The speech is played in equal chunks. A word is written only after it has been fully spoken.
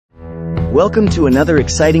Welcome to another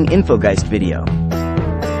exciting Infogeist video.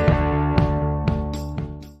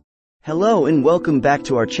 Hello and welcome back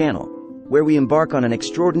to our channel, where we embark on an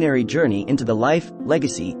extraordinary journey into the life,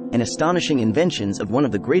 legacy, and astonishing inventions of one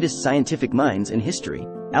of the greatest scientific minds in history,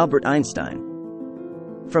 Albert Einstein.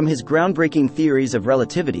 From his groundbreaking theories of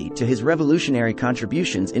relativity to his revolutionary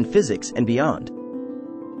contributions in physics and beyond,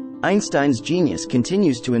 Einstein's genius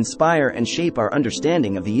continues to inspire and shape our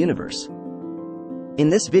understanding of the universe. In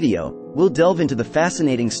this video, we'll delve into the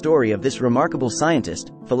fascinating story of this remarkable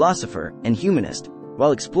scientist, philosopher, and humanist,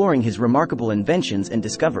 while exploring his remarkable inventions and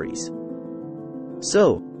discoveries.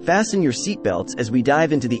 So, fasten your seatbelts as we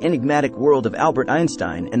dive into the enigmatic world of Albert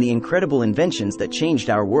Einstein and the incredible inventions that changed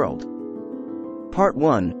our world. Part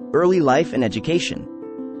 1: Early Life and Education.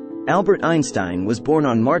 Albert Einstein was born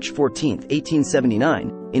on March 14,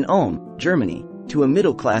 1879, in Ulm, Germany, to a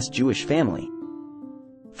middle-class Jewish family.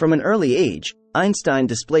 From an early age, Einstein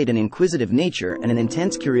displayed an inquisitive nature and an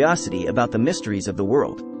intense curiosity about the mysteries of the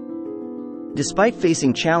world. Despite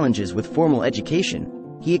facing challenges with formal education,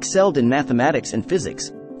 he excelled in mathematics and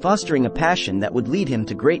physics, fostering a passion that would lead him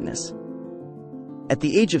to greatness. At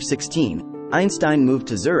the age of 16, Einstein moved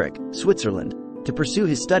to Zurich, Switzerland, to pursue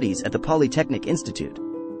his studies at the Polytechnic Institute.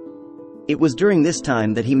 It was during this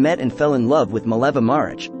time that he met and fell in love with Mileva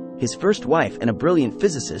Maric, his first wife and a brilliant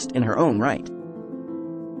physicist in her own right.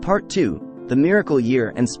 Part 2: The Miracle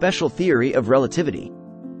Year and Special Theory of Relativity.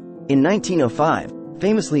 In 1905,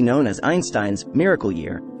 famously known as Einstein's Miracle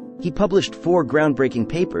Year, he published 4 groundbreaking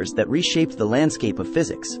papers that reshaped the landscape of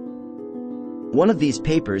physics. One of these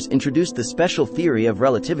papers introduced the special theory of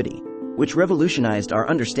relativity, which revolutionized our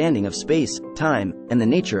understanding of space, time, and the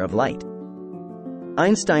nature of light.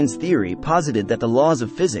 Einstein's theory posited that the laws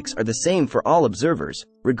of physics are the same for all observers,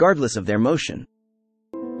 regardless of their motion.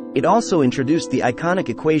 It also introduced the iconic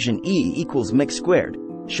equation E equals mc squared,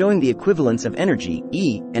 showing the equivalence of energy,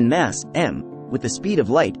 E, and mass, m, with the speed of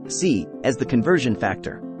light, c, as the conversion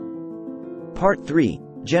factor. Part 3: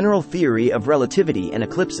 General Theory of Relativity and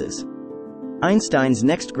Eclipses. Einstein's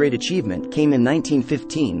next great achievement came in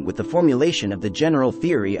 1915 with the formulation of the general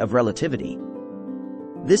theory of relativity.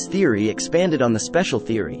 This theory expanded on the special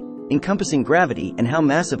theory, encompassing gravity and how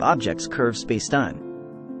massive objects curve spacetime.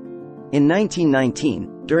 In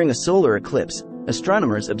 1919, during a solar eclipse,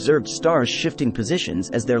 astronomers observed stars shifting positions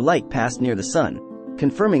as their light passed near the sun,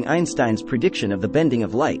 confirming Einstein's prediction of the bending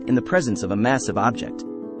of light in the presence of a massive object.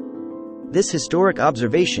 This historic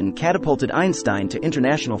observation catapulted Einstein to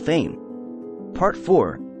international fame. Part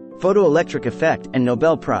 4: Photoelectric Effect and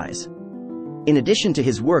Nobel Prize. In addition to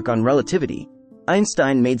his work on relativity,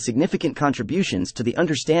 Einstein made significant contributions to the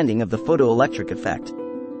understanding of the photoelectric effect.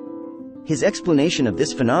 His explanation of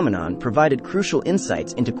this phenomenon provided crucial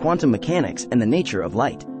insights into quantum mechanics and the nature of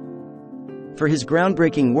light. For his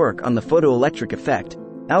groundbreaking work on the photoelectric effect,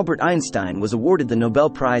 Albert Einstein was awarded the Nobel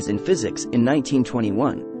Prize in Physics in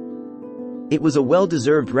 1921. It was a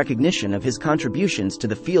well-deserved recognition of his contributions to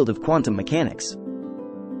the field of quantum mechanics.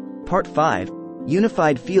 Part 5: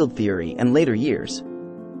 Unified Field Theory and Later Years.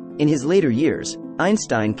 In his later years,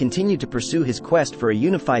 Einstein continued to pursue his quest for a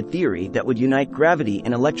unified theory that would unite gravity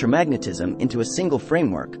and electromagnetism into a single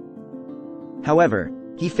framework. However,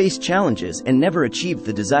 he faced challenges and never achieved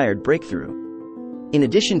the desired breakthrough. In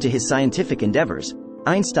addition to his scientific endeavors,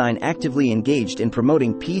 Einstein actively engaged in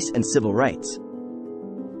promoting peace and civil rights.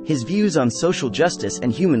 His views on social justice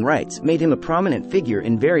and human rights made him a prominent figure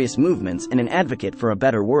in various movements and an advocate for a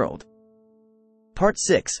better world. Part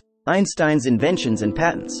 6: Einstein's Inventions and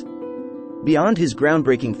Patents. Beyond his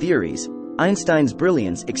groundbreaking theories, Einstein's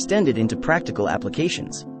brilliance extended into practical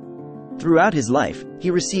applications. Throughout his life, he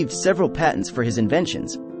received several patents for his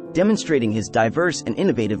inventions, demonstrating his diverse and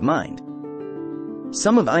innovative mind.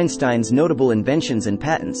 Some of Einstein's notable inventions and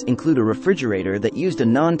patents include a refrigerator that used a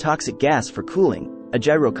non-toxic gas for cooling, a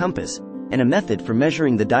gyrocompass, and a method for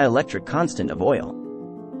measuring the dielectric constant of oil.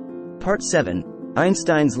 Part 7: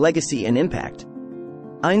 Einstein's Legacy and Impact.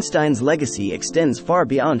 Einstein's legacy extends far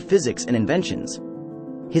beyond physics and inventions.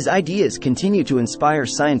 His ideas continue to inspire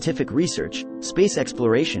scientific research, space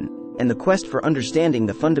exploration, and the quest for understanding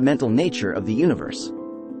the fundamental nature of the universe.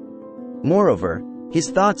 Moreover,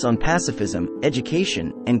 his thoughts on pacifism,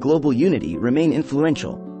 education, and global unity remain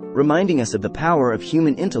influential, reminding us of the power of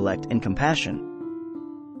human intellect and compassion.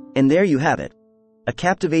 And there you have it, a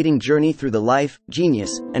captivating journey through the life,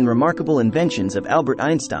 genius, and remarkable inventions of Albert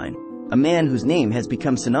Einstein, a man whose name has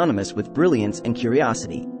become synonymous with brilliance and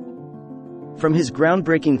curiosity. From his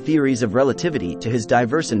groundbreaking theories of relativity to his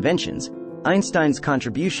diverse inventions, Einstein's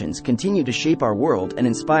contributions continue to shape our world and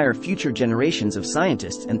inspire future generations of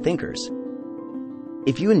scientists and thinkers.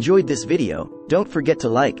 If you enjoyed this video, don't forget to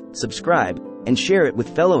like, subscribe, and share it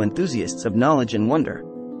with fellow enthusiasts of knowledge and wonder.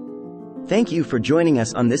 Thank you for joining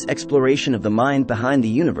us on this exploration of the mind behind the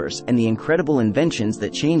universe and the incredible inventions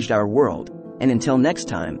that changed our world. And until next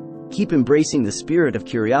time, keep embracing the spirit of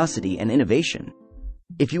curiosity and innovation.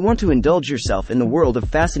 If you want to indulge yourself in the world of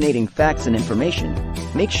fascinating facts and information,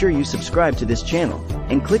 make sure you subscribe to this channel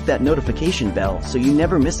and click that notification bell so you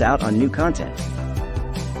never miss out on new content.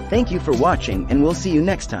 Thank you for watching, and we'll see you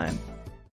next time.